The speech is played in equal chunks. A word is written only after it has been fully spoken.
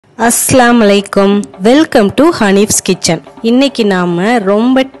Assalamualaikum. Welcome to HANIF'S kitchen. இன்னைக்கு நாம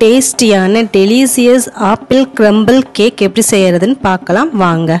ரொம்ப டேஸ்டியான டெலிஷியஸ் ஆப்பிள் crumble கேக் எப்படி செய்யறதுன்னு பார்க்கலாம்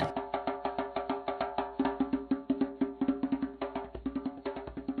வாங்க.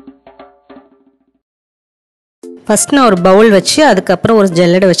 ஃபர்ஸ்ட் நான் ஒரு பவுல் வச்சு அதுக்கு அப்புறம் ஒரு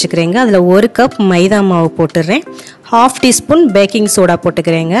ஜல்லடை வச்சுக்கிறேங்க. அதுல 1 கப் மைதா மாவு போட்டுறேன். 1/2 டீஸ்பூன் பேக்கிங் சோடா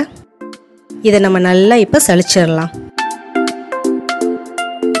போட்டுக்கிறேங்க. இதை நம்ம நல்லா இப்ப சலிச்சிரலாம்.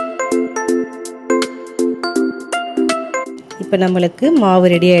 இப்போ நமக்கு மாவு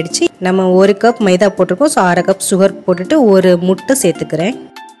ரெடி ஆயிடுச்சு. நம்ம 1 கப் மைதா போட்டுருக்கோம். ஸோ 1/2 கப் சுகர் போட்டுட்டு ஒரு முட்டை சேர்த்துக்கிறேன்.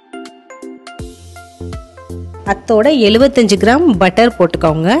 அத்தோட 75 கிராம் பட்டர்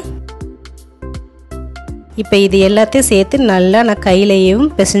போட்டுக்கோங்க. இப்போ இது எல்லாத்தையும் சேர்த்து நல்லா நான் கையிலையும்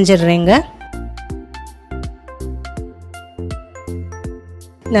பிசைஞ்சிடுறேங்க.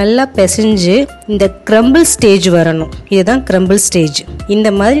 நல்லா பிசைஞ்சு இந்த கிரம்பிள் ஸ்டேஜ் வரணும். இதுதான் கிரம்பிள் ஸ்டேஜ். இந்த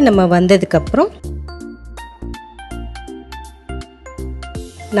மாதிரி நம்ம வந்ததுக்கப்புறம்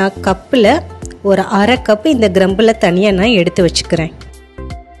நான் கப்பில் ஒரு 1/2 கப் இந்த கிரம்பிளை தனியாக நான் எடுத்து வச்சுக்கிறேன்.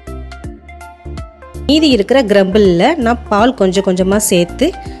 மீதி இருக்கிற கிரம்பிளில் நான் பால் கொஞ்சம் கொஞ்சமாக சேர்த்து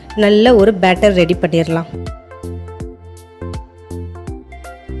நல்ல ஒரு பேட்டர் ரெடி பண்ணிடலாம்.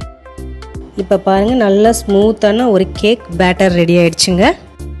 இப்போ பாருங்கள், நல்லா ஸ்மூத்தான ஒரு கேக் பேட்டர் ரெடி ஆயிடுச்சுங்க.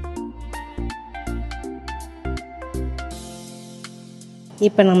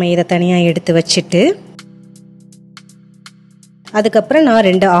 இப்போ நம்ம இதை தனியாக எடுத்து வச்சுட்டு அதுக்கப்புறம் நான்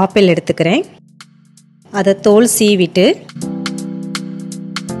 2 ஆப்பிள் எடுத்துக்கிறேன். அதை தோல் சீவிட்டு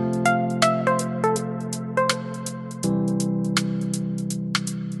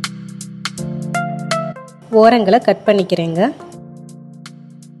ஓரங்களை கட் பண்ணிக்கிறேங்க.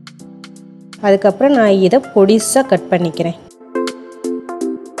 அதுக்கப்புறம் நான் இதை பொடிசாக கட் பண்ணிக்கிறேன்.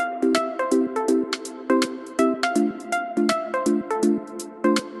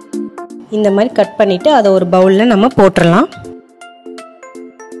 இந்த மாதிரி கட் பண்ணிவிட்டு அதை ஒரு பவுலில் நம்ம போட்டுடலாம்.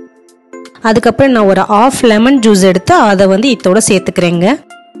 அதுக்கப்புறம் நான் ஒரு 1/2 லெமன் ஜூஸ் எடுத்து அதை இதோட சேர்த்துக்கிறேங்க.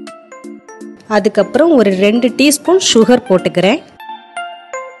 அதுக்கப்புறம் ஒரு 2 டீஸ்பூன் சுகர் போட்டுக்கிறேன்.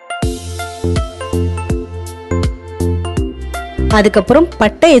 அதுக்கப்புறம்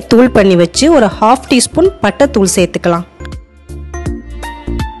பட்டையை தூள் பண்ணி வச்சு ஒரு 1/2 டீஸ்பூன் பட்டை தூள் சேர்த்துக்கலாம்.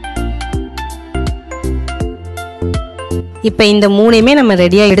 இப்போ இந்த மூணையுமே நம்ம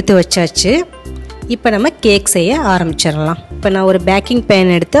ரெடியாக எடுத்து வச்சாச்சு. இப்போ நம்ம கேக் செய்ய ஆரம்பிச்சிடலாம். இப்போ நான் ஒரு பேக்கிங் பேன்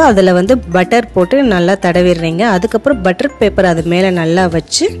எடுத்து அதில் பட்டர் போட்டு நல்லா தடவிடுறேங்க. அதுக்கப்புறம் பட்டர் பேப்பர் அது மேலே நல்லா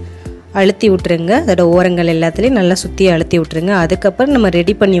வச்சு அழுத்தி விட்டுருங்க. அதோட ஓரங்கள் எல்லாத்துலேயும் நல்லா சுற்றி அழுத்தி விட்டுருங்க. அதுக்கப்புறம் நம்ம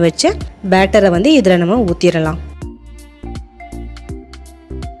ரெடி பண்ணி வச்ச பேட்டரை இதில் நம்ம ஊற்றிடலாம்.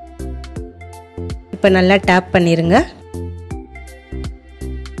 இப்போ நல்லா டேப் பண்ணிடுங்க.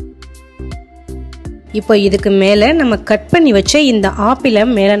 இப்போ இதுக்கு மேலே நம்ம கட் பண்ணி வச்ச இந்த ஆப்பிளை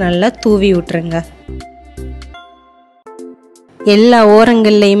மேலே நல்லா தூவி விட்டுருங்க. எல்லா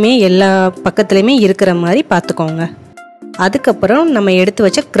ஓரங்கள்லையுமே எல்லா பக்கத்துலையுமே இருக்கிற மாதிரி பார்த்துக்கோங்க. அதுக்கப்புறம் நம்ம எடுத்து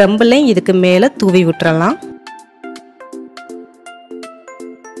வச்ச கிரம்பிளையும் இதுக்கு மேலே தூவி விட்டுறலாம்.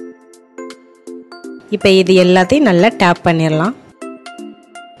 இப்போ இது எல்லாத்தையும் நல்லா டேப் பண்ணிடலாம்.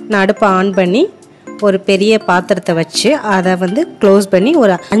 நான் அடுப்பை ஆன் பண்ணி ஒரு பெரிய பாத்திரத்தை வச்சு அதை க்ளோஸ் பண்ணி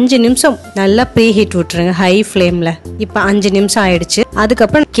ஒரு 5 நிமிஷம் நல்லா ப்ரீ ஹீட் விட்டுருங்க ஹை ஃப்ளேமில். இப்போ 5 நிமிஷம் ஆயிடுச்சு.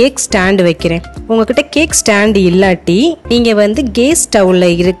 அதுக்கப்புறம் கேக் ஸ்டாண்டு வைக்கிறேன். உங்ககிட்ட கேக் ஸ்டாண்டு இல்லாட்டி நீங்கள் கேஸ் ஸ்டவ்வில்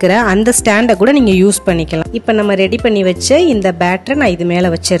இருக்கிற அந்த ஸ்டாண்டை கூட நீங்கள் யூஸ் பண்ணிக்கலாம். இப்போ நம்ம ரெடி பண்ணி வச்ச இந்த பேட்டரை நான் இது மேலே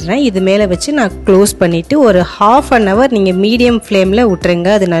வச்சிடுறேன். இது மேலே வச்சு நான் க்ளோஸ் பண்ணிவிட்டு ஒரு 1/2 ஹவர் நீங்கள் மீடியம் ஃப்ளேமில்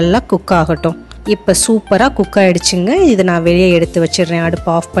விட்டுருங்க. அது நல்லா குக் ஆகட்டும். இப்போ சூப்பராக குக் ஆகிடுச்சுங்க. இதை நான் வெளியே எடுத்து வச்சிடுறேன்.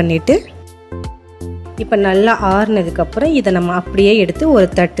 அடுப்பு ஆஃப் பண்ணிவிட்டு இப்போ நல்லா ஆறுனதுக்கப்புறம் இதை நம்ம அப்படியே எடுத்து ஒரு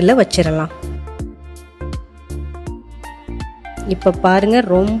தட்டில் வச்சிடலாம். இப்போ பாருங்க,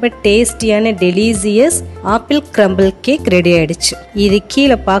 ரொம்ப டேஸ்டியான delicious apple crumble cake ready ஆயிடுச்சு. இது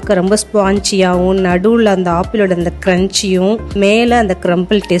கீழே பார்க்க ரொம்ப ஸ்பாஞ்சியாகவும் நடுவில் அந்த ஆப்பிளோட அந்த கிரன்ச்சியும் மேலே அந்த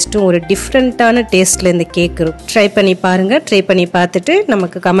கிரம்பிள் டேஸ்ட்டும் ஒரு டிஃப்ரெண்ட்டான டேஸ்ட்ல இந்த கேக் இருக்கும். ட்ரை பண்ணி பாருங்க. ட்ரை பண்ணி பார்த்துட்டு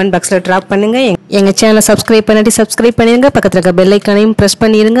நமக்கு கமெண்ட் பாக்ஸில் ட்ராப் பண்ணுங்க. எங்கள் சேனலை சப்ஸ்கிரைப் பண்ணிட்டு சப்ஸ்கிரைப் பண்ணிடுங்க. பக்கத்தில் இருக்க பெல் ஐக்கானையும் ப்ரெஸ்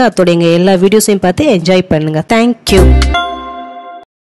பண்ணிடுங்க. அதோட எங்கள் எல்லா வீடியோஸையும் பார்த்து என்ஜாய் பண்ணுங்க. தேங்க்யூ.